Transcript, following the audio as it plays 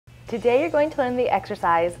Today you're going to learn the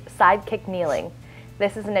exercise side kick kneeling.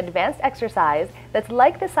 This is an advanced exercise that's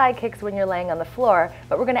like the side kicks when you're laying on the floor,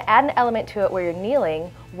 but we're going to add an element to it where you're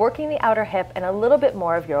kneeling, working the outer hip and a little bit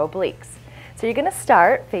more of your obliques. So you're going to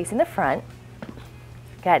start facing the front.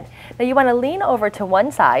 Good. Now you want to lean over to one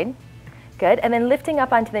side. Good. And then lifting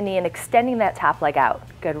up onto the knee and extending that top leg out.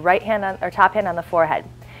 Good. Right hand on, or top hand on the forehead.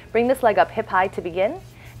 Bring this leg up hip high to begin.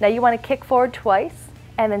 Now you want to kick forward twice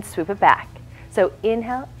and then swoop it back. So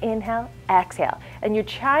inhale, inhale, exhale. And you're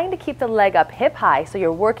trying to keep the leg up hip high, so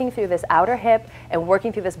you're working through this outer hip and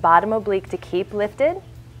working through this bottom oblique to keep lifted.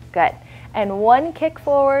 Good. And one kick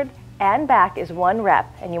forward and back is one rep,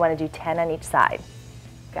 and you want to do 10 on each side.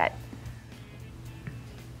 Good.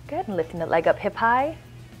 Good. And lifting the leg up hip high.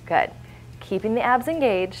 Good. Keeping the abs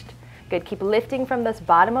engaged. Good. Keep lifting from this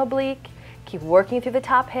bottom oblique. Keep working through the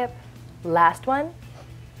top hip. Last one.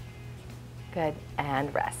 Good.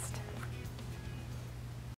 And rest.